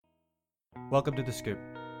Welcome to The Scoop.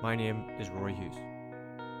 My name is Rory Hughes.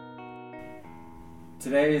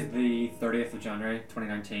 Today is the 30th of January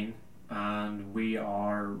 2019 and we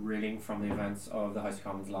are reeling from the events of the House of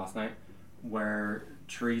Commons last night, where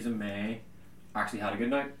Theresa May actually had a good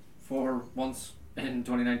night for once in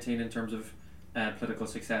 2019 in terms of political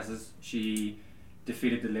successes. She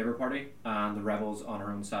defeated the Labour Party and the rebels on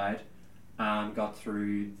her own side and got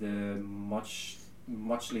through the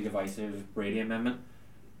muchly divisive Brady Amendment,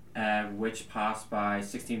 which passed by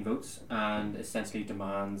 16 votes and essentially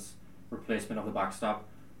demands replacement of the backstop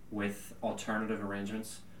with alternative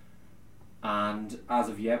arrangements. And as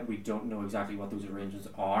of yet, we don't know exactly what those arrangements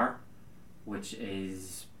are, which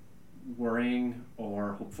is worrying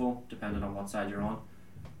or hopeful, depending on what side you're on.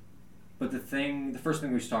 But the first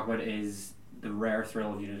thing we should talk about is the rare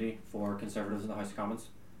thrill of unity for Conservatives in the House of Commons.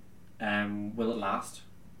 Will it last?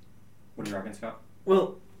 What do you reckon, Scott?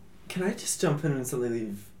 Well, can I just jump in on something that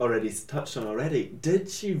you've already touched on already? Did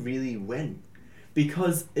she really win?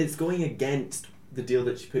 Because it's going against the deal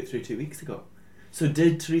that she put through 2 weeks ago. So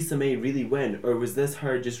did Theresa May really win, or was this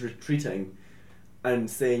her just retreating and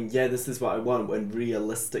saying, yeah, this is what I want, when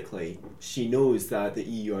realistically she knows that the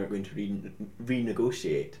EU aren't going to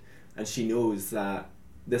renegotiate, and she knows that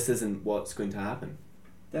this isn't what's going to happen?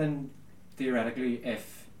 Then, theoretically,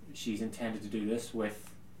 if she's intended to do this with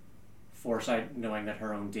foresight, knowing that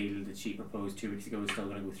her own deal that she proposed 2 weeks ago is still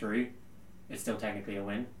going to go through, it's still technically a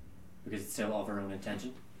win, because it's still of her own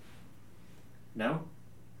intention. No?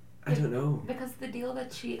 I don't know. Because the deal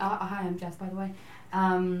that she... hi, I'm Jess, by the way.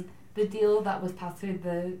 The deal that was passed through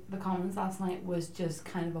the Commons last night was just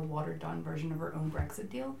kind of a watered-down version of her own Brexit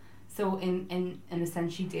deal. So in a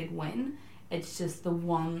sense, she did win. It's just the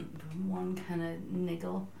one kind of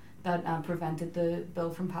niggle that prevented the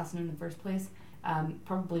bill from passing in the first place.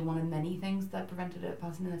 Probably one of many things that prevented it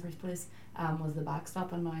passing in the first place was the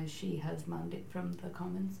backstop, and now she has mandate from the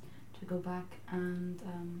Commons to go back and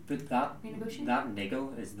but that renegotiate. That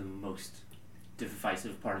niggle is the most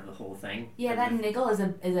divisive part of the whole thing. Yeah, that niggle is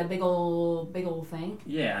a big old thing.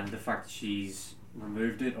 Yeah, and the fact that she's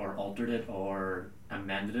removed it or altered it or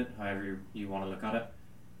amended it, however you want to look at it,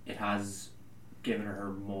 it has given her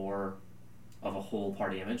more of a whole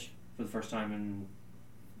party image for the first time in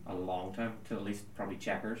a long time, till at least probably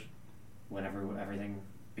Chequers, whenever everything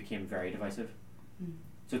became very divisive.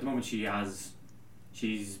 So at the moment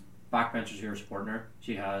she's backbenchers who are supporting her.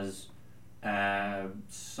 She has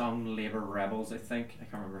some Labour rebels, I think. I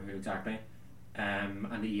can't remember who exactly.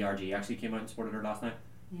 And the ERG actually came out and supported her last night,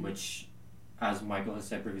 which, as Michael has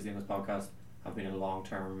said previously in this podcast, have been a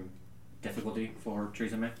long-term difficulty for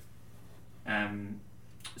Theresa May.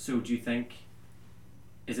 So do you think,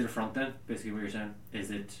 is it a front then, basically what you're saying?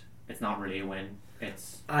 It's not really a win?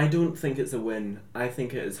 I don't think it's a win. I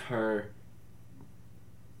think it is her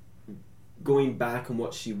going back on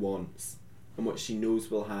what she wants and what she knows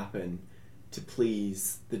will happen to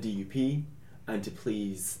please the DUP and to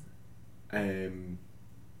please the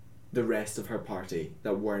rest of her party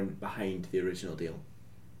that weren't behind the original deal.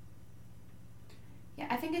 Yeah,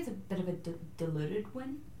 I think it's a bit of a diluted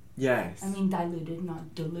win. Yes. I mean, diluted,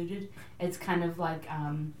 not diluted. It's kind of like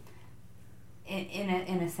in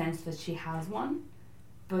a sense that she has won,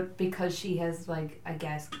 but because she has, like, I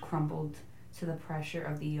guess, crumbled to the pressure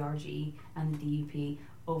of the ERG and the DUP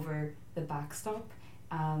over the backstop,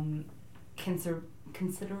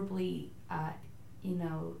 considerably,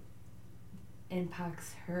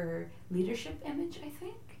 impacts her leadership image, I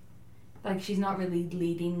think. Like, she's not really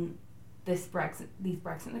leading these Brexit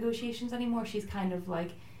negotiations anymore. She's kind of,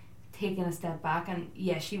 like, taken a step back, and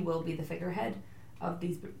yes, she will be the figurehead of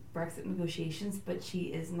these Brexit negotiations, but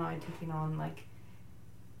she is now taking on, like,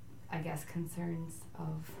 I guess, concerns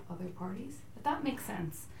of other parties. But that makes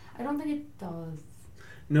sense. I don't think it does.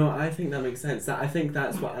 No, I think that makes sense. I think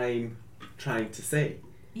that's what I'm trying to say.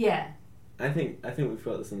 Yeah. I think we've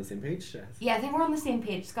got this on the same page, Jess. Yeah, I think we're on the same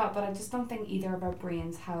page, Scott, but I just don't think either of our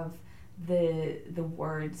brains have the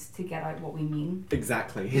words to get out what we mean.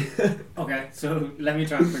 Exactly. Okay, so let me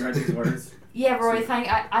try and figure out these words. Yeah, Roy,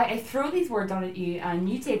 I throw these words out at you, and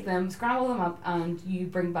you take them, scramble them up, and you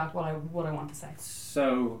bring back what I want to say.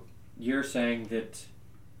 So you're saying that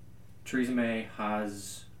Theresa May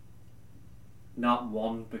has not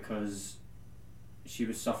won because she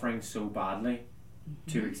was suffering so badly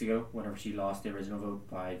 2 weeks ago, whenever she lost the original vote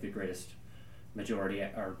by the greatest majority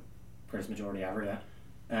ever,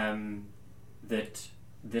 that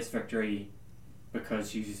this victory,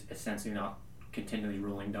 because she's essentially not continually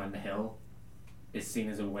rolling down the hill, is seen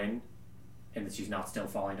as a win, in that she's not still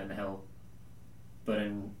falling down the hill, but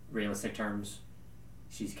in realistic terms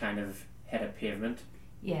she's kind of hit a pavement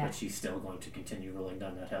Yeah. But she's still going to continue rolling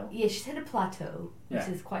down that hill. Yeah, she's hit a plateau, which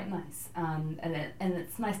Yeah. is quite nice. And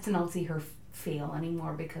it's nice to not see her fail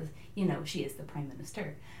anymore because, you know, she is the Prime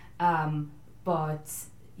Minister. But,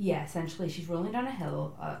 yeah, essentially she's rolling down a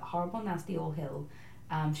hill, a horrible, nasty old hill.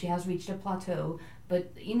 She has reached a plateau,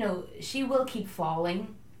 but, you know, she will keep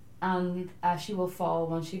falling. And she will fall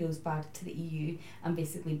once she goes back to the EU and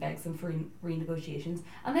basically begs them for renegotiations.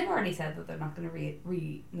 And they've already said that they're not going to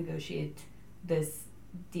renegotiate this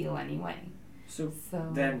deal anyway. So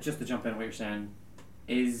So then, just to jump in what you're saying,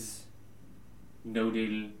 is no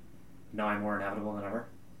deal now more inevitable than ever?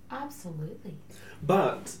 absolutely.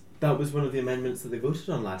 But that was one of the amendments that they voted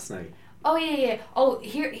on last night. Oh yeah. Oh,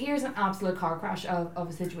 here's an absolute car crash of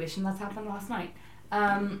a situation that's happened last night.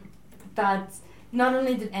 That not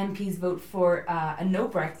only did MPs vote for a no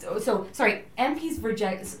Brexit. So sorry, MPs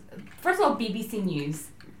reject. First of all, BBC News.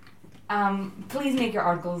 Please make your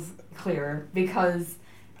articles clearer because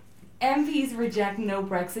MPs reject no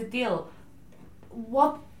Brexit deal.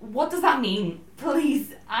 What does that mean?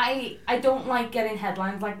 Please, I don't like getting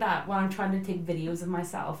headlines like that when I'm trying to take videos of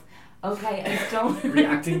myself. Okay, I don't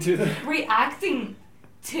Reacting to the... reacting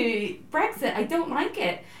to Brexit. I don't like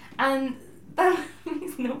it, and that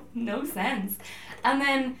makes no sense. And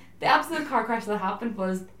then the absolute car crash that happened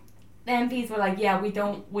was the MPs were like, "Yeah, we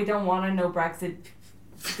don't want a no Brexit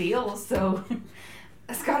deal." So,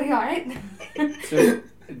 Scotty, all right? So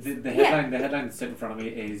the headline that's sitting in front of me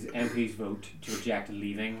is MPs vote to reject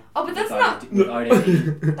leaving. Oh, but that's without any.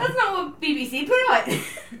 That's not what BBC put out.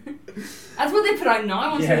 That's what they put out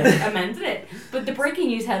now once Yeah. they amended it. But the breaking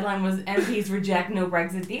news headline was MPs reject no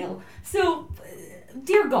Brexit deal. So,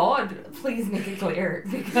 dear God, please make it clear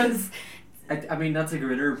because I mean, that's a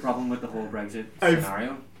greater problem with the whole Brexit I've-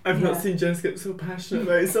 scenario. I've Yeah. not seen Jess get so passionate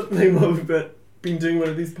about something while we've been doing one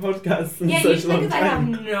of these podcasts in yeah, such a usually long because I have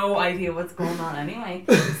time. no idea what's going on anyway.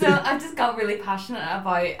 So I've just got really passionate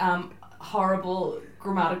about horrible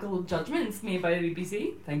grammatical judgments made by the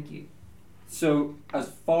BBC. Thank you. So, as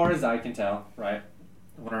far as I can tell, right,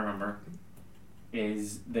 what I remember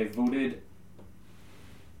is they voted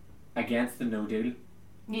against the no deal.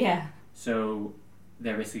 Yeah. So,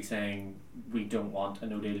 they're basically saying, we don't want a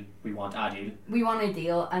no deal, we want a deal. We want a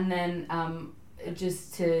deal, and then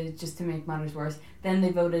just to make matters worse, then they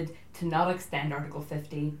voted to not extend Article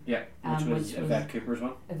 50, Yeah, which was which was- Yvette Cooper's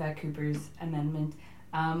one. Yvette Cooper's amendment.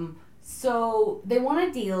 So they want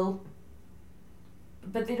a deal,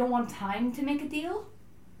 but they don't want time to make a deal.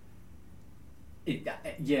 It's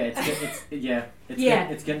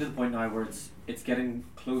getting to the point now where it's getting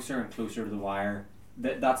closer and closer to the wire.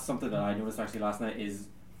 That's something that I noticed actually last night. Is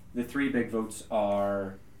the three big votes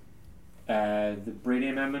are the Brady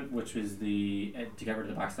Amendment, which was the to get rid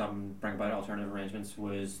of the backstop and bring about alternative arrangements,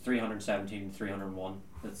 was 317 to 301.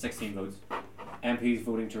 That's 16 votes. MPs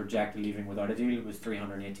voting to reject leaving without a deal was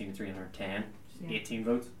 318 to 310, Yeah. 18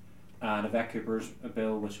 votes. And Yvette Cooper's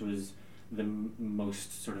bill, which was the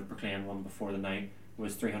most sort of proclaimed one before the night,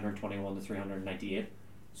 was 321 to 398.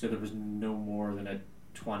 So there was no more than a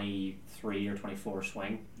 23 or 24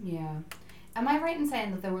 swing. Yeah. Am I right in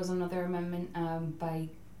saying that there was another amendment by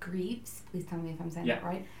Greaves? Please tell me if I'm saying Yeah. that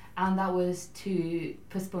right. And that was to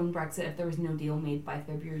postpone Brexit if there was no deal made by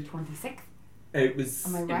February 26th. It was.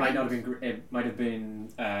 Am I It right? might not have been. It might have been.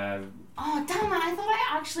 Oh, damn it. I thought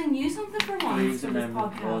I actually knew something for once Greaves' for this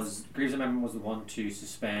amendment podcast. Greaves' amendment was the one to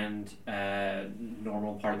suspend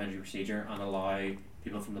normal parliamentary procedure and allow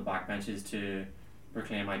people from the backbenches to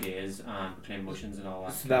proclaim ideas and proclaim motions and all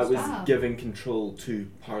that. So kind of that was stuff. Ah. giving control to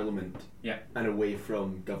Parliament. Yeah. And away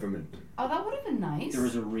from government. Oh, that would have been nice. There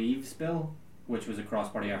was a Reeves bill, which was a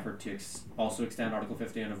cross-party effort to also extend Article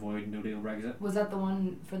 50 and avoid no deal Brexit. Was that the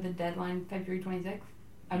one for the deadline, February 26th?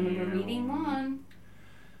 I remember Yeah. reading one.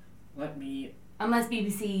 Let me. Unless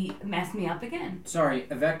BBC messed me up again. Sorry,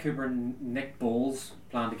 Yvette Cooper and Nick Bowles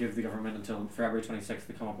planned to give the government until February 26th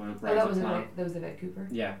to come up with a Brexit Oh, that was plan. Yvette Cooper.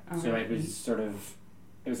 Yeah, Oh, so right. it was sort of,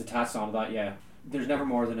 it was attached onto that, yeah. There's never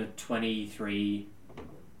more than a 23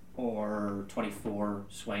 or 24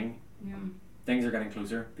 swing. Yeah. Things are getting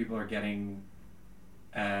closer. People are getting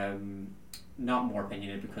not more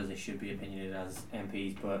opinionated because they should be opinionated as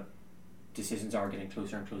MPs, but decisions are getting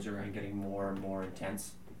closer and closer and getting more and more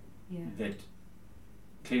intense. Yeah. That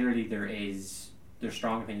clearly there's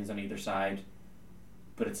strong opinions on either side,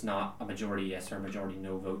 but it's not a majority yes or a majority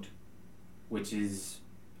no vote, which is,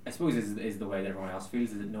 I suppose, is the way that everyone else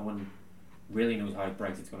feels, is that no one really knows how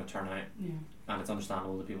Brexit's going to turn out, Yeah. and it's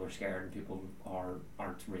understandable that people are scared and people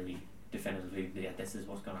aren't really definitively, yeah, this is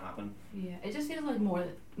what's going to happen. Yeah. It just feels like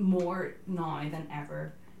more now than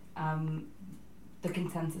ever. The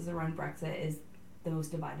consensus around Brexit is the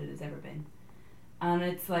most divided it's ever been. and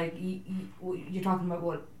it's like you're talking about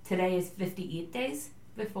what today is 58 days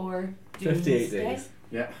before 58 Doomsday. days.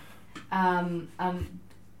 Yeah.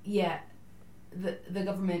 Yeah, the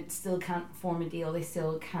government still can't form a deal. They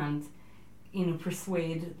still can't,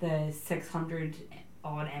 persuade the 600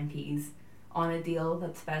 odd MPs on a deal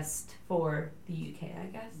that's best for the UK, I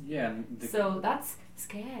guess. Yeah. And So that's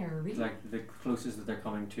scary. like the closest that they're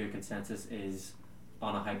coming to a consensus is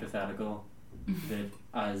on a hypothetical that,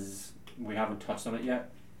 as we haven't touched on it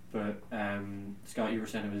yet, but Scott, you were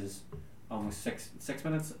saying it was almost six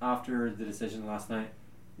minutes after the decision last night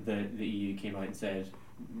that the EU came out and said,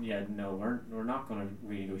 yeah, no, we're not going to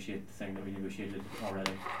renegotiate the thing that we negotiated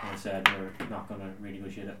already, and said we're not going to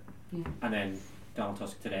renegotiate it. Yeah. And then Donald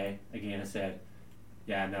Tusk today again has said,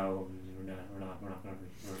 yeah, no, we're not doing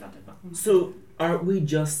that. So, aren't we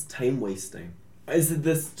just time wasting? Is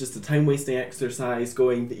this just a time wasting exercise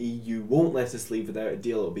going, the EU won't let us leave without a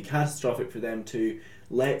deal, it'll be catastrophic for them too,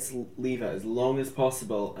 let's leave it as long as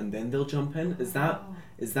possible and then they'll jump in? Is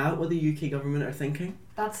that what the UK government are thinking?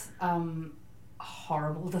 That's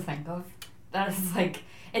horrible to think of. That is like,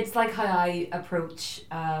 it's like how I approach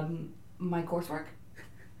my coursework.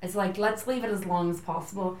 It's like, let's leave it as long as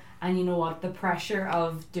possible, and you know what, the pressure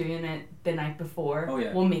of doing it the night before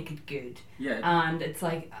will make it good. Yeah. And it's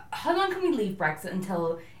like, how long can we leave Brexit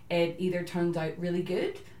until it either turns out really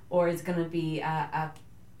good or it's going to be a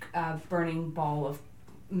burning ball of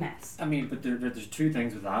mess? I mean, but there's two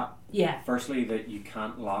things with that. Yeah. Firstly, that you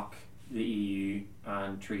can't lock the EU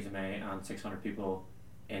and Theresa May and 600 people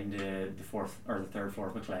into the third floor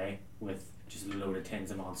of Maclay with just a load of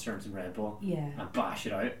tins of Monsters and Red Bull and bash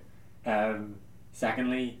it out.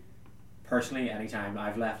 Secondly, personally, anytime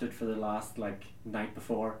I've left it for the last night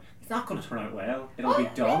before, it's not going to turn out well. It'll be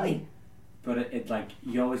done. Really? But it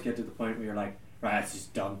you always get to the point where you're like, right, it's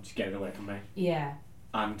just done, just get it away from me. Yeah.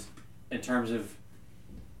 And in terms of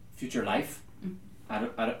future life, I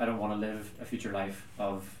don't want to live a future life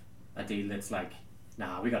of a deal that's like,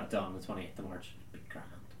 nah, we got it done on the 28th of March. Be grand.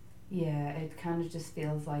 Yeah, it kind of just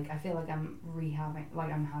feels like, I feel like I'm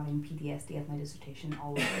having PTSD of my dissertation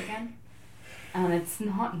all over again. And it's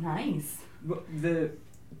not nice. But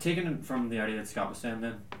taking it from the idea that Scott was saying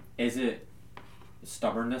then, is it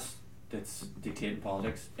stubbornness that's dictating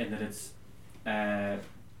politics, in that it's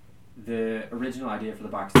the original idea for the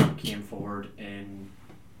backstop came forward in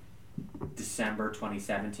December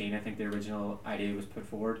 2017. I think the original idea was put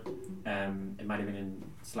forward. It might have been in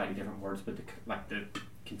slightly different words, but the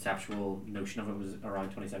conceptual notion of it was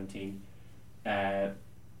around 2017.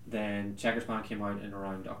 Then Chequers Plan came out in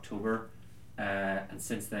around October, and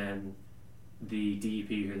since then the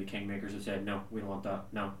DUP, who are the kingmakers, have said, no, we don't want that,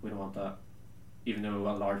 no, we don't want that, even though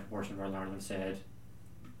a large proportion of Northern Ireland have said,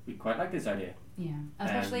 we quite like this idea. Yeah,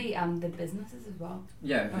 especially the businesses as well.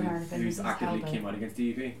 Yeah, Northern who's actively came out against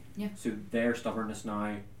DUP. Yeah. So their stubbornness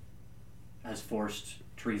now has forced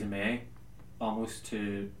Theresa May almost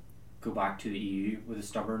to go back to the EU with a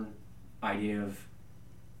stubborn idea of,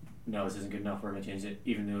 no, this isn't good enough, we're going to change it,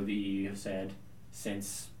 even though the EU have said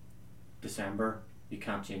since December you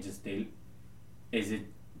can't change this deal. Is it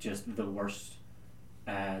just the worst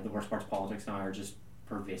parts of politics now are just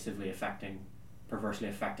perversely affecting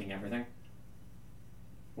everything?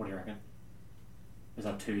 What do you reckon? Is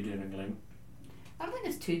that too doom and gloom? I don't think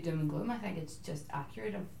it's too doom and gloom. I think it's just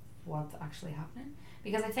accurate of what's actually happening.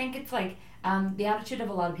 Because I think it's like the attitude of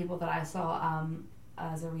a lot of people that I saw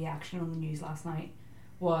as a reaction on the news last night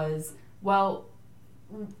was, well,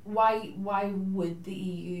 why would the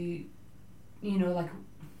EU,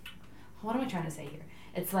 what am I trying to say here?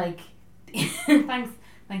 It's like,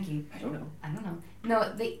 thank you. I don't know.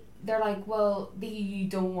 No, they're like, well, the EU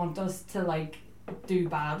don't want us to do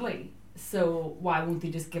badly, so why won't they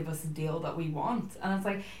just give us a deal that we want? And it's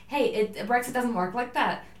like, hey, Brexit doesn't work like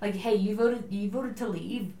that. Like, hey, you voted to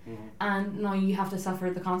leave, and now you have to suffer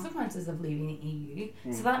the consequences of leaving the EU.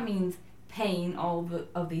 So that means paying all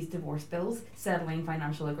of these divorce bills, settling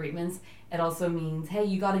financial agreements. It also means, hey,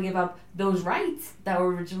 you got to give up those rights that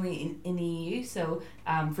were originally in the EU. So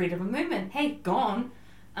freedom of movement, hey, gone.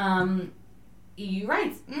 EU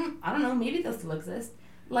rights, I don't know, maybe they'll still exist.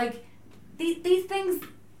 Like, these things,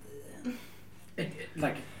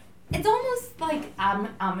 it's almost like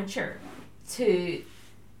amateur to,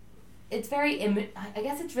 it's very I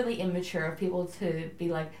guess it's really immature of people to be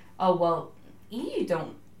like, oh, well, EU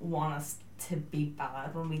don't want us to be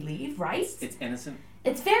bad when we leave, right? It's innocent.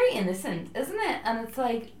 It's very innocent, isn't it? And it's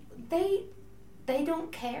like, they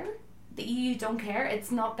don't care. The EU don't care. It's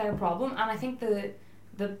not their problem. And I think the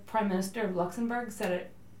Prime Minister of Luxembourg said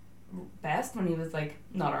it best when he was like,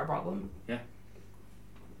 not our problem. Yeah.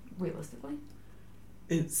 Realistically.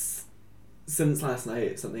 It's since last night,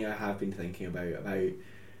 it's something I have been thinking about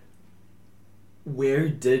where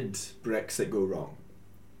did Brexit go wrong?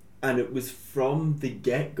 And it was from the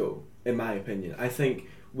get-go, in my opinion. I think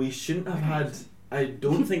we shouldn't have had... I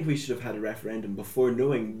don't think we should have had a referendum before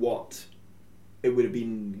knowing what it would have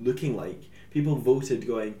been looking like. People voted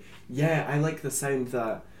going, yeah, I like the sound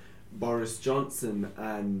that Boris Johnson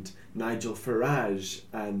and Nigel Farage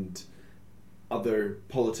and other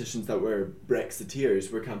politicians that were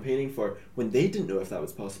Brexiteers were campaigning for, when they didn't know if that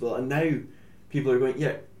was possible. And now people are going,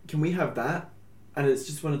 yeah, can we have that? And it's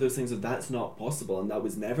just one of those things of that's not possible and that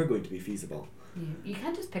was never going to be feasible. Yeah. You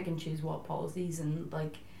can't just pick and choose what policies and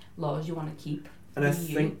like laws you want to keep. And I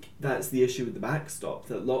think that's the issue with the backstop,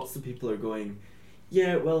 that lots of people are going,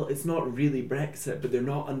 yeah, well, it's not really Brexit, but they're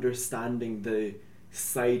not understanding the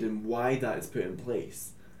side and why that is put in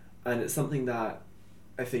place. And it's something that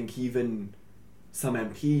I think even some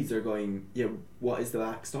MPs are going, yeah, what is the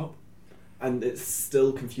backstop? And it's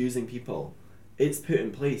still confusing people. It's put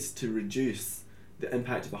in place to reduce the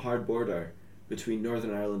impact of a hard border between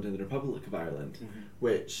Northern Ireland and the Republic of Ireland,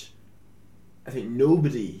 which I think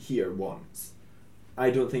nobody here wants. I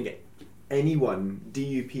don't think anyone,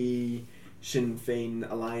 DUP, Sinn Féin,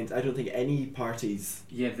 Alliance, I don't think any parties,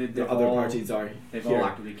 the other parties are They've here. all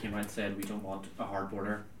actively came out and said we don't want a hard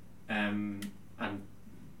border. And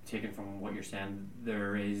taken from what you're saying,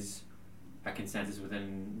 there is a consensus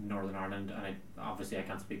within Northern Ireland, and obviously I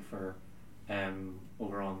can't speak for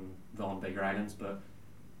over on the bigger islands, but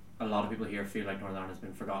a lot of people here feel like Northern Ireland has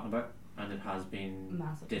been forgotten about and it has been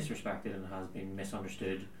Massively. disrespected and has been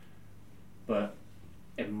misunderstood. But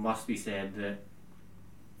it must be said that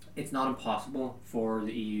it's not impossible for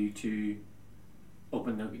the EU to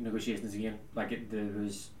open negotiations again. Like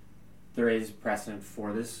there is precedent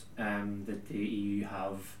for this. That the EU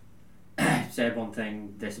have said one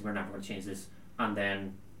thing, we're never going to change this, and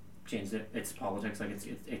then changed it. It's politics. Like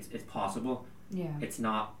it's possible. Yeah. It's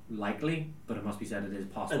not likely, but it must be said it is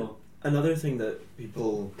possible. Another thing that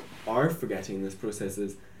people are forgetting in this process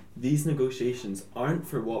is these negotiations aren't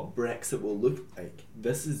for what Brexit will look like.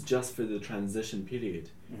 This is just for the transition period.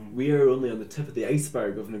 We are only on the tip of the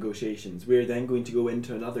iceberg of negotiations. We are then going to go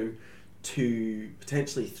into another 2,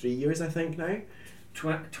 potentially 3 years, I think now.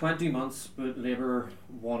 20 months, but Labour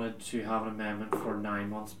wanted to have an amendment for 9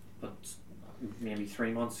 months, but maybe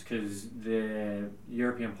 3 months, because the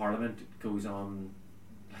European Parliament goes on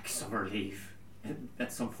like summer leave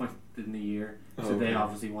at some point in the year. So they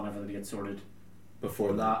obviously want everything to get sorted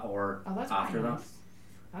before that or that's after pretty that. nice.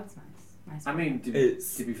 That's nice. I mean, to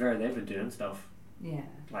be fair, they've been doing stuff. Yeah.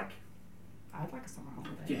 Like, I'd like a summer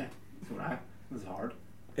holiday. yeah, that's what it's hard.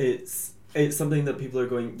 It's something that people are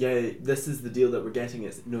going, yeah, this is the deal that we're getting.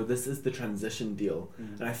 No, this is the transition deal.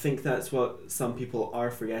 And I think that's what some people are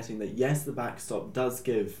forgetting, that yes, the backstop does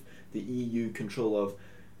give the EU control of,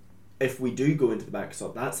 if we do go into the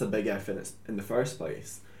backstop, that's a big if in the first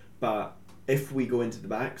place. But if we go into the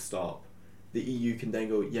backstop, the EU can then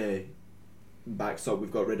go, yeah, backstop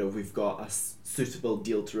we've got rid of, we've got a suitable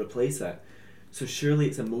deal to replace it. So surely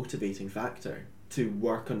it's a motivating factor to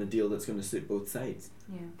work on a deal that's going to suit both sides.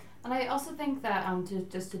 Yeah. And I also think that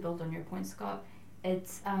just to build on your point, Scott,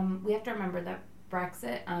 it's we have to remember that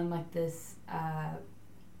Brexit and like this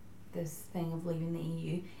thing of leaving the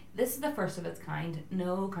EU, this is the first of its kind.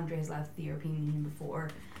 No country has left the European Union before.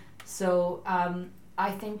 So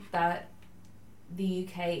I think that the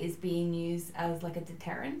UK is being used as like a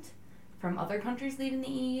deterrent from other countries leaving the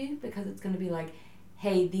EU, because it's going to be like,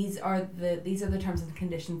 hey, these are the terms and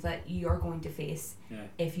conditions that you're going to face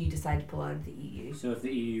if you decide to pull out of the EU. So if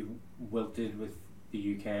the EU wilted with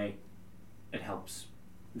the UK, it helps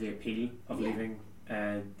the appeal of leaving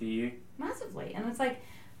the EU? Massively. And it's like,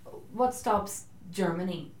 what stops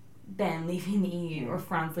Germany then leaving the EU or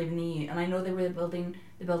France leaving the EU? And I know they were the building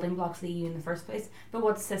blocks of the EU in the first place, but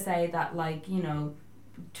what's to say that, like,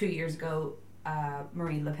 2 years ago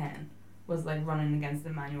Marine Le Pen was like running against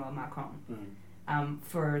Emmanuel Macron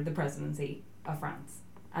for the presidency of France,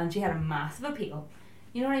 and she had a massive appeal.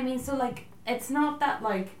 You know what I mean? So like, it's not that,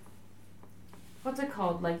 like, what's it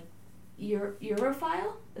called, like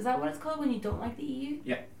Europhile? Is that what it's called when you don't like the EU?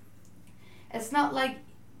 Yeah. It's not like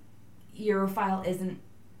Europhile isn't.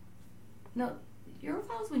 No,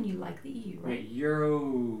 Europhile is when you like the EU, right? Wait,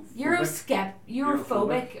 Europhobic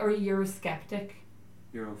Europhobic or Eurosceptic?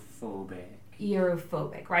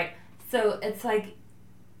 Europhobic, right? So it's like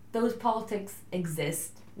those politics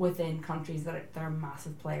exist within countries that are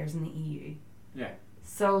massive players in the EU. Yeah.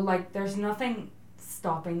 So like, there's nothing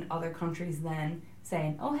stopping other countries then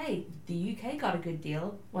saying, oh hey, the UK got a good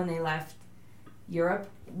deal when they left Europe.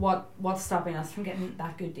 What's stopping us from getting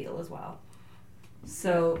that good deal as well?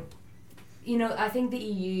 So you know, I think the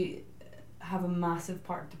EU have a massive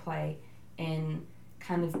part to play in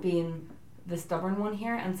kind of being the stubborn one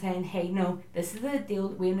here and saying, hey, no, this is the deal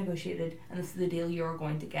we negotiated and this is the deal you're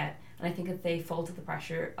going to get. And I think if they fall to the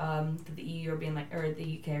pressure that the EU are being like, or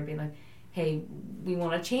the UK are being like, hey, we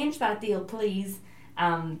want to change that deal, please,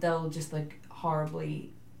 they'll just like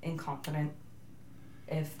horribly incompetent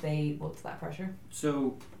if they will to that pressure.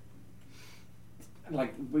 So,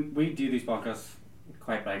 like, we do these podcasts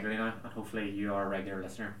quite regularly now, and hopefully you are a regular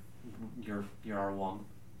listener. You're our one.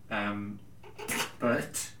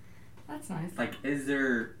 But That's nice. like, is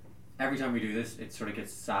there, every time we do this, it sort of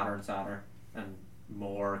gets sadder and sadder, and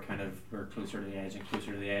more kind of, we're closer to the edge and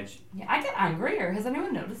closer to the edge. Yeah, I get angrier. Has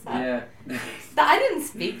anyone noticed that? Yeah. That I didn't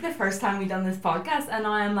speak the first time we done this podcast, and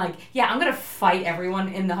now I'm like, yeah, I'm gonna fight everyone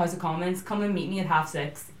in the House of Commons. Come and meet me at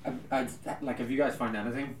 6:30. Like, have you guys found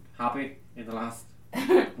anything happy in the last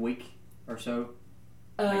week or so?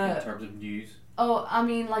 Like, in terms of news? Oh, I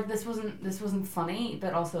mean, like this wasn't funny,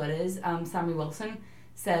 but also it is. Sammy Wilson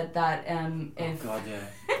said that if Oh God,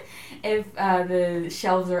 yeah. if the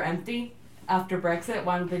shelves are empty after Brexit,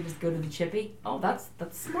 why don't they just go to the chippy? Oh, that's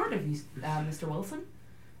smart of you, Mr. Wilson.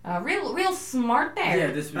 Real smart there.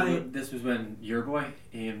 Yeah, this was when your boy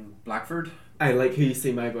Ian Blackford. I like who you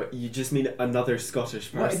say my boy. You just mean another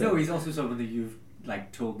Scottish Well, person. no, he's also someone that you've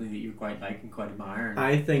like told me that you quite like and quite admire. And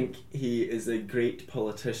I think he is a great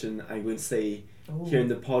politician. I would say Oh. here in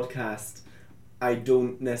the podcast, I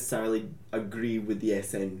don't necessarily agree with the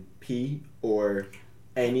SNP or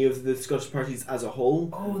any of the Scottish parties as a whole.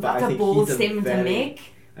 Oh, but that's I a think bold he's statement to very- make.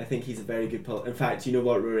 I think he's a very good In fact, you know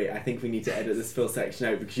what, Rory? I think we need to edit this full section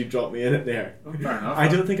out because you dropped me in it there. Oh, fair enough. I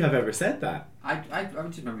don't think I've ever said that. I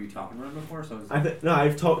just remember you talking about him before, so No,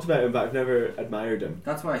 I've talked about him, but I've never admired him.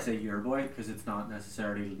 that's why I say your boy, because it's not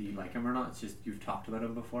necessarily that you like him or not. It's just you've talked about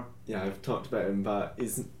him before. Yeah, I've talked about him, but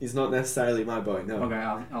he's not necessarily my boy. No. Okay,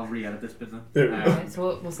 I'll re-edit this bit then. There we go. Alright,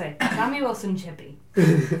 so we'll say Sammy Wilson chippy.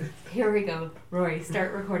 Here we go. Rory,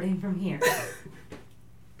 start recording from here.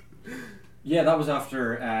 Yeah, that was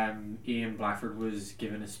after Ian Blackford was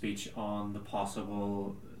giving a speech on the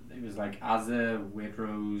possible. It was like Asda,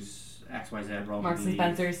 Waitrose, XYZ, Rob Marks and leave.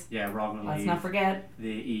 Spencer's. Yeah, Rob will Let's leave not forget. the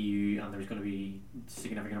EU, and there's going to be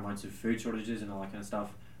significant amounts of food shortages and all that kind of stuff.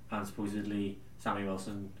 And supposedly Sammy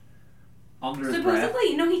Wilson, under his breath,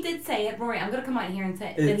 Supposedly, no, he did say it. Rory, I'm gonna come out here and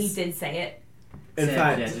say that he It's- did say it. In said,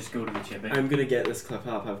 fact, yeah, just go to the chippy. I'm gonna get this clip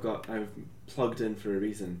up. I've plugged in for a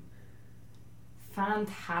reason.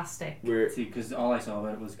 Fantastic. We're See, because all I saw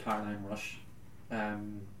about it was Caroline Rush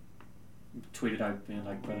tweeted out being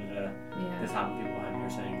like, this Yeah. happened, people behind me are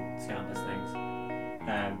saying scandalous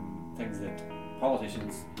things. Things that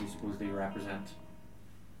politicians who supposedly represent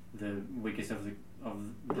the weakest of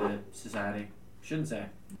the society shouldn't say.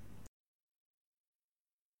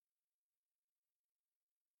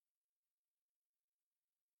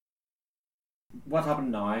 What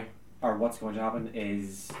happened now, or what's going to happen,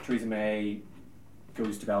 is Theresa May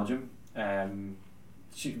goes to Belgium.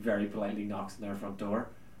 She very politely knocks on their front door,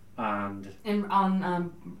 and In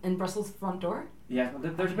Brussels front door. yeah,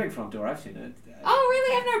 there's a big front door. I've seen it. Oh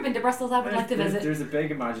really? I've never been to Brussels. I would like to visit. There's a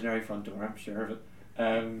big imaginary front door. I'm sure of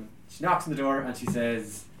it. She knocks on the door and she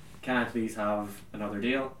says, "Can I please have another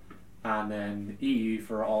deal?" And then EU,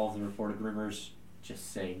 for all of the reported rumours,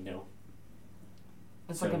 just say no.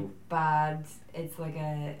 It's like a bad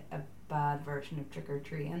version of Trick or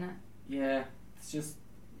Treat, isn't it? Yeah, it's just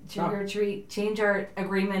Trick or Treat, change our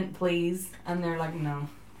agreement, please. And they're like, no,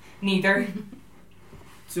 neither.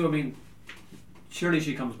 so. I mean, surely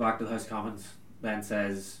she comes back to the House of Commons, then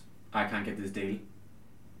says, "I can't get this deal."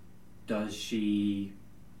 Does she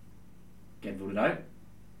get voted out?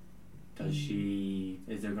 Does she?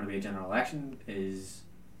 Is there going to be a general election? Is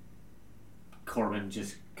Corbyn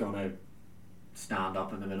just gonna stand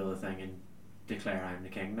up in the middle of the thing and declare I'm the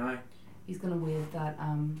king now? He's gonna wave that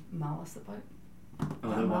malice about.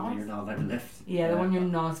 Oh, the one that you're not allowed to lift. Yeah, the one you're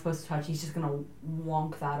not supposed to touch. He's just gonna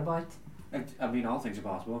wonk that about. I mean, all things are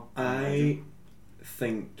possible. I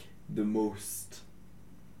think the most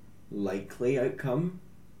likely outcome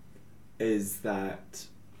is that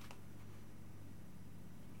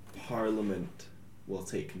Parliament will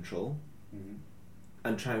take control Mhm.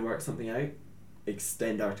 and try and work something out.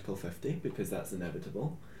 Extend Article 50 because that's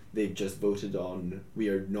inevitable. They've just voted on we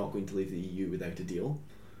are not going to leave the EU without a deal.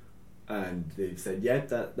 And they've said, yeah,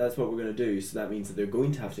 that's what we're going to do. So that means that they're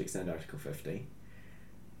going to have to extend Article 50.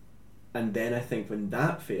 And then I think when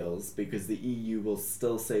that fails, because the EU will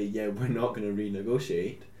still say, yeah, we're not going to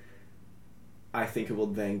renegotiate, I think it will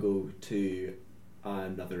then go to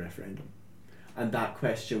another referendum. And that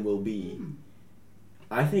question will be,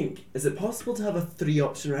 I think, is it possible to have a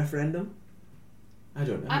 3-option referendum? I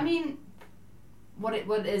don't know. I mean, what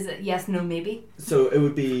is it? Yes, no, maybe. So it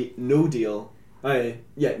would be no deal.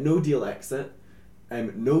 No deal exit,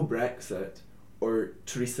 no Brexit, or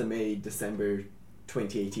Theresa May December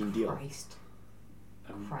 2018 deal. Christ.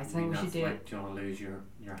 I think we should that's do like, it. do you want to lose your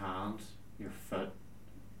hand, your foot,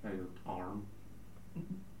 or your arm?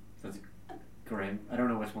 That's grim. I don't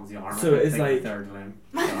know which one's the arm. So I it's think the like- third limb.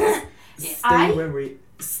 Yeah.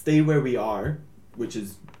 Stay where we are, which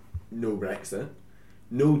is no Brexit.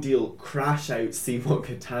 No deal, crash out, see what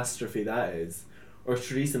catastrophe that is, or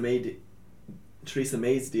Theresa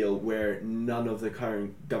May's deal where none of the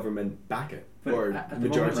current government back it, But or at the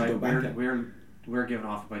majority moment, don't right, back it. we're giving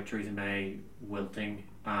off about Theresa May wilting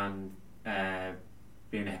and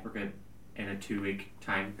being a hypocrite in a 2-week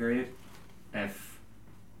time period. If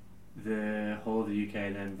the whole of the UK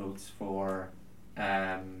then votes for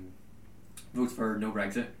no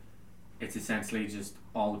Brexit, it's essentially just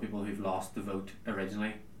all the people who've lost the vote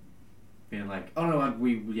originally being like, oh no,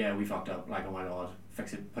 we fucked up, like, oh my god,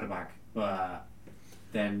 fix it, put it back. But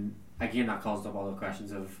then again, that calls up all the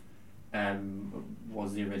questions of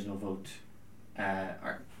was the original vote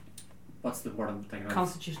or what's the word I'm thinking of?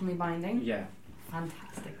 Constitutionally binding. Yeah.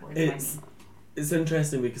 Fantastic word. It's binding. it's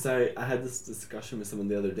interesting because I had this discussion with someone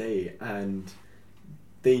the other day, and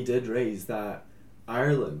they did raise that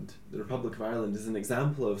Ireland, the Republic of Ireland, is an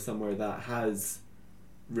example of somewhere that has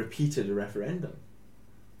repeated a referendum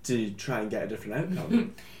to try and get a different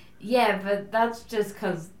outcome. Yeah, but that's just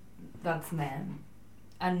because that's them,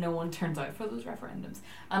 and no one turns out for those referendums.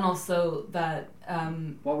 And also that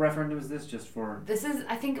What referendum is this? Just for this is,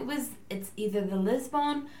 I think it's either the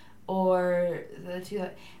Lisbon or the two.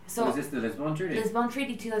 So is this the Lisbon Treaty? Lisbon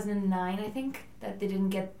Treaty 2009, I think, that they didn't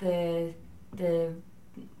get the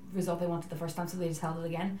result they wanted the first time, so they just held it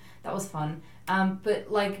again. That was fun.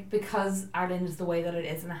 But like, because Ireland is the way that it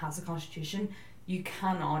is and it has a constitution, you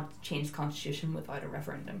cannot change the constitution without a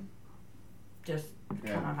referendum. Just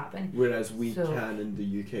cannot happen. Whereas we So- can in the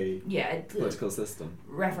UK Yeah, political system.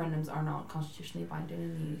 referendums are not constitutionally binding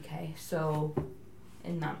in the UK. So,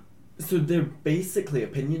 in that, So they're basically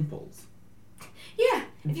opinion polls. yeah,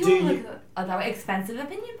 if you Do want to you- look at that way, expensive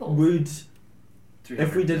opinion polls. Would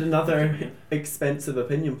if we did 350 another million. expensive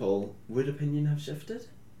opinion poll, would opinion have shifted?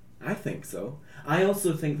 I think so. I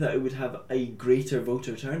also think that it would have a greater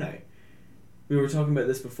voter turnout. We were talking about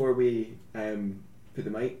this before we put the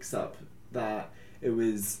mics up, that it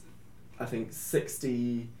was, I think,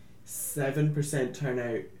 67%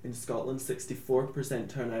 turnout in Scotland, 64%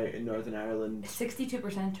 turnout in Northern Ireland.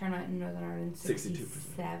 62% turnout in Northern Ireland, 62%.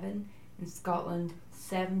 67 in Scotland,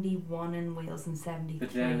 71 in Wales, and 73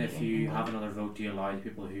 But then if in you England. have another vote, do you allow the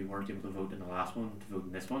people who weren't able to vote in the last one to vote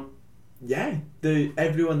in this one? Yeah,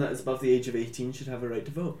 everyone that is above the age of 18 should have a right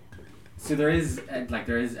to vote. So there is X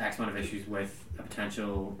amount of issues with a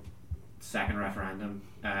potential second referendum,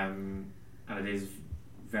 and it is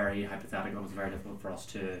very hypothetical. It's very difficult for us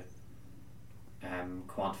to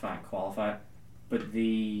qualify. But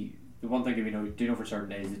the one thing that we do know for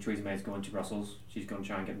certain is that Theresa May is going to Brussels. She's going to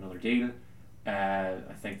try and get another deal. I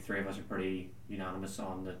think three of us are pretty unanimous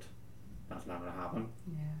on that. That's not going to happen.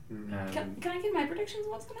 Yeah. Can I give my predictions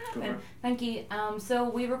of what's going to Go for happen? it. Thank you. So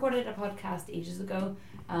we recorded a podcast ages ago.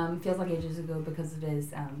 Feels like ages ago because it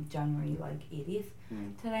is January 80th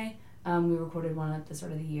today. We recorded one at the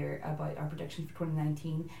start of the year about our predictions for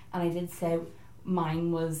 2019, and I did say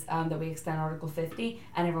mine was that we extend Article 50,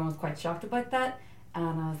 and everyone was quite shocked about that.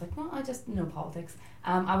 And I was like, well, I just know politics.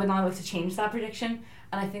 I would now like to change that prediction,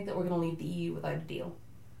 and I think that we're going to leave the EU without a deal.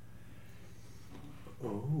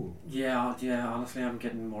 Oh. Yeah. Honestly, I'm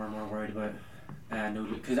getting more and more worried about no,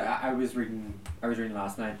 because I was reading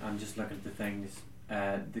last night and just looking at the things.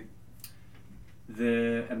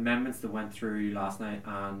 The amendments that went through last night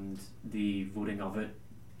and the voting of it,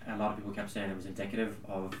 a lot of people kept saying it was indicative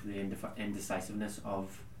of the indecisiveness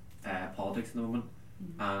of politics at the moment.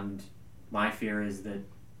 And my fear is that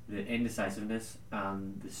the indecisiveness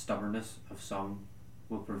and the stubbornness of some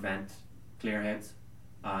will prevent clear heads,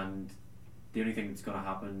 and the only thing that's going to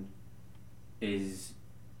happen is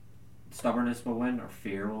stubbornness will win or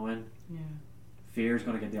fear will win. Yeah. Fear is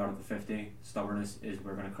going to get the Article 50. Stubbornness is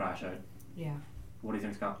we're going to crash out. Yeah. What do you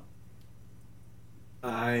think, Scott?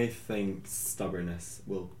 I think stubbornness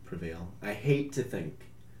will prevail. I hate to think,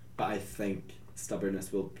 but I think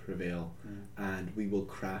stubbornness will prevail and we will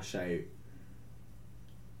crash out,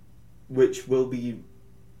 which will be,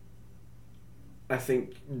 I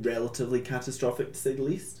think, relatively catastrophic to say the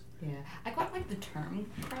least. Yeah. I quite like the term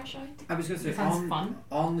crash out. I was going to say, It sounds fun.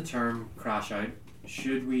 on the term crash out,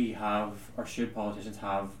 should we have, or should politicians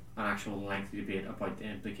have an actual lengthy debate about the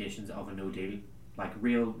implications of a no deal? Like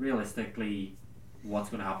realistically, what's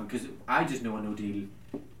going to happen, because I just know a no deal.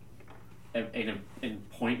 In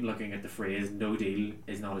point, looking at the phrase no deal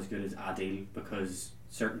is not as good as a deal, because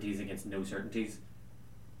certainties against no certainties,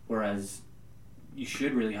 whereas you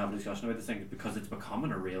should really have a discussion about this thing because it's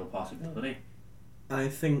becoming a real possibility. I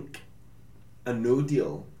think a no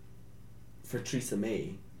deal for Theresa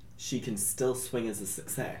May, she can still swing as a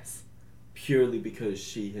success purely because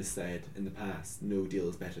she has said in the past no deal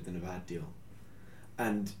is better than a bad deal.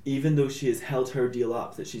 And even though she has held her deal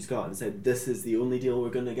up that she's got and said this is the only deal we're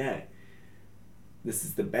going to get, this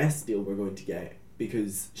is the best deal we're going to get,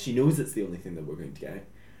 because she knows it's the only thing that we're going to get,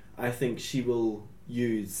 I think she will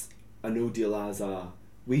use a no deal as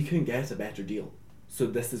we can get a better deal, so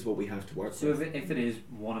this is what we have to work So with. if it is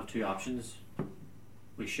one of two options,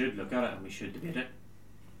 we should look at it and we should debate it.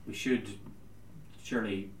 We should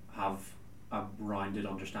surely have a rounded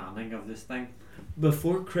understanding of this thing.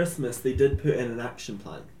 Before Christmas they did put in an action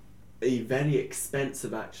plan, a very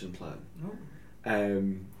expensive action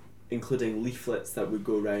plan, including leaflets that would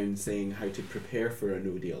go around saying how to prepare for a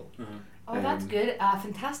no deal. Oh, that's good.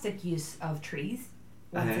 Fantastic use of trees.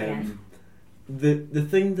 Once again. The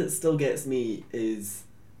thing that still gets me is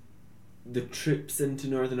the troops into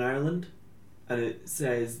Northern Ireland, and it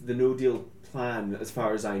says the no deal plan, as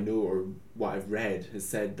far as I know or what I've read, has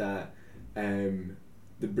said that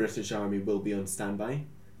the British Army will be on standby.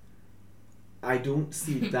 I don't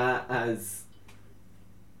see that as...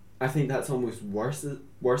 I think that's almost worse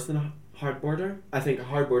than a hard border. I think a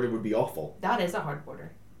hard border would be awful. That is a hard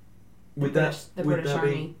border. The Would British that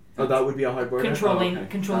Army be... Oh, that would be a hard border? controlling Oh, okay.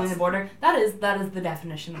 controlling the border. That is the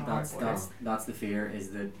definition of a hard border. That's the fear,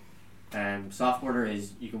 is that soft border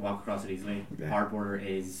is you can walk across it easily. Yeah. Hard border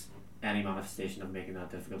is any manifestation of making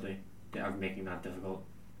that difficult,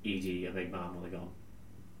 e.g. a big man with a gun.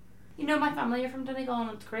 You know, my family are from Donegal,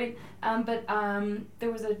 and it's great. But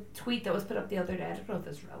there was a tweet that was put up the other day. I don't know if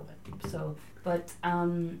it's relevant. But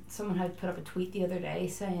someone had put up a tweet the other day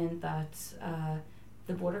saying that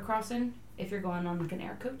the border crossing, if you're going on like an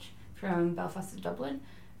air coach from Belfast to Dublin,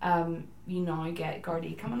 you now get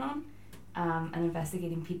Gardaí coming on and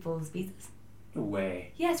investigating people's visas. No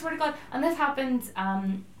way. Yeah, I swear to God. And this happened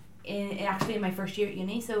in my first year at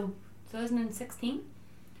uni, so 2016.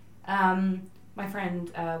 My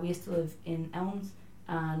friend, we used to live in Elms,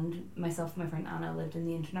 and myself and my friend Anna lived in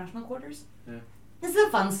the international quarters. Yeah. This is a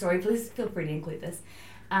fun story, please feel free to include this.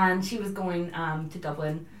 And she was going to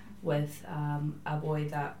Dublin with a boy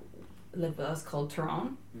that lived with us called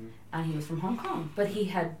Tehran, and he was from Hong Kong, but he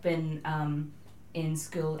had been in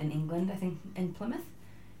school in England, I think in Plymouth,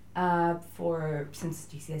 since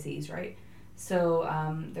GCSEs, right? So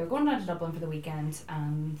they were going down to Dublin for the weekend,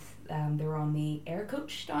 and they were on the air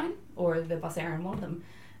coach down, or the bus air in one of them,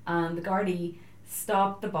 and the Gardaí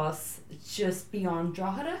stopped the bus just beyond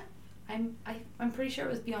Drogheda. I'm pretty sure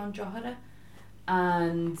it was beyond Drogheda,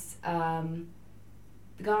 and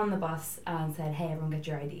they got on the bus and said, "Hey, everyone, get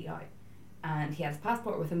your ID out." And he had his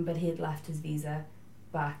passport with him, but he had left his visa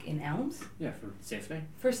back in Elms. Yeah, for safety.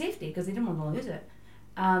 For safety, because he didn't want to lose it.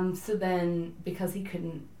 So then, because he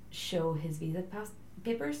couldn't show his visa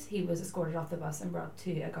papers, he was escorted off the bus and brought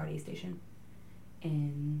to a Gardaí station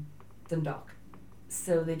in Dundalk.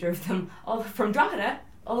 So they drove them all from Drogheda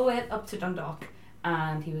all the way up to Dundalk,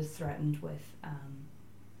 and he was threatened with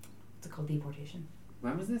what's it called, deportation.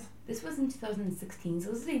 When was this? This was in 2016, so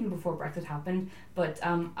this is even before Brexit happened, but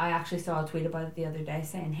I actually saw a tweet about it the other day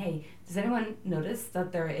saying, hey, does anyone notice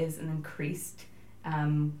that there is an increased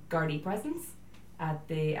Gardaí presence at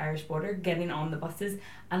the Irish border getting on the buses,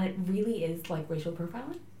 and it really is like racial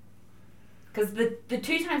profiling? Because the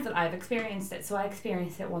two times that I've experienced it, so I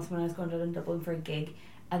experienced it once when I was going to Dublin for a gig,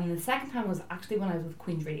 and then the second time was actually when I was with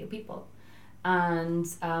Queen's Radio people. And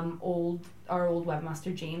our old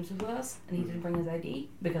webmaster James was with us, and he didn't bring his ID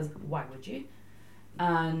because why would you?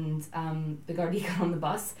 And the Gardaí got on the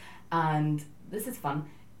bus, and this is fun.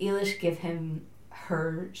 Eilish gave him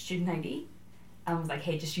her student ID, and was like,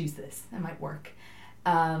 "Hey, just use this. It might work."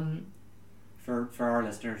 For our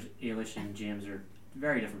listeners, Eilish and James are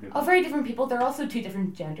very different people. Oh, very different people. They're also two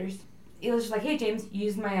different genders. Eilish was like, "Hey, James,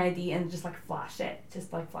 use my ID," and just like flash it,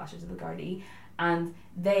 just like flash it to the Gardaí, and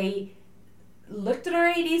they looked at our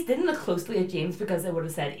IDs, didn't look closely at James because they would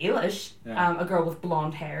have said Eilish, a girl with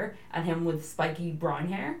blonde hair, and him with spiky brown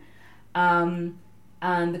hair. And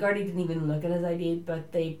the Gardaí didn't even look at his ID,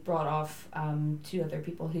 but they brought off two other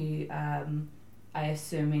people who I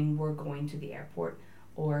assuming were going to the airport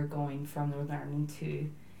or going from Northern Ireland to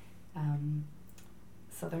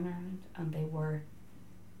Southern Ireland, and they were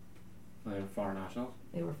foreign nationals.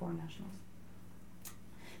 They were foreign nationals.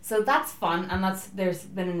 So that's fun, and there's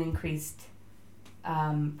been an increased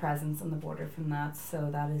presence on the border from that. So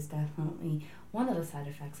that is definitely one of the side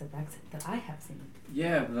effects of Brexit that I have seen.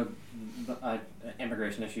 Yeah,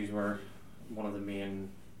 immigration issues were one of the main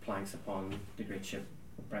planks upon the great ship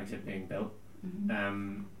Brexit being built.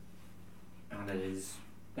 Mm-hmm. And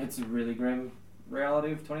it's a really grim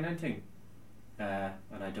reality of 2019. And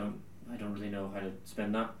I don't really know how to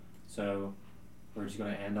spin that. So we're just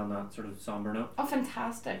going to end on that sort of somber note. Oh,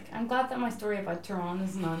 fantastic. I'm glad that my story about Tehran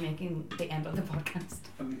is now making the end of the podcast.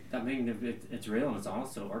 I mean, it's real and it's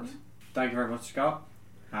honest, so it works. Thank you very much, Scott.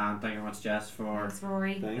 And thank you very much, Jess, for Thanks,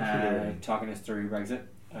 Rory. Thank you. talking us through Brexit.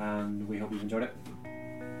 And we hope you've enjoyed it.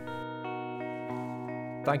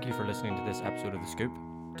 Thank you for listening to this episode of The Scoop.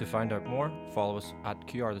 To find out more, follow us at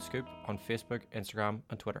QR The Scoop on Facebook, Instagram,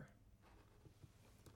 and Twitter.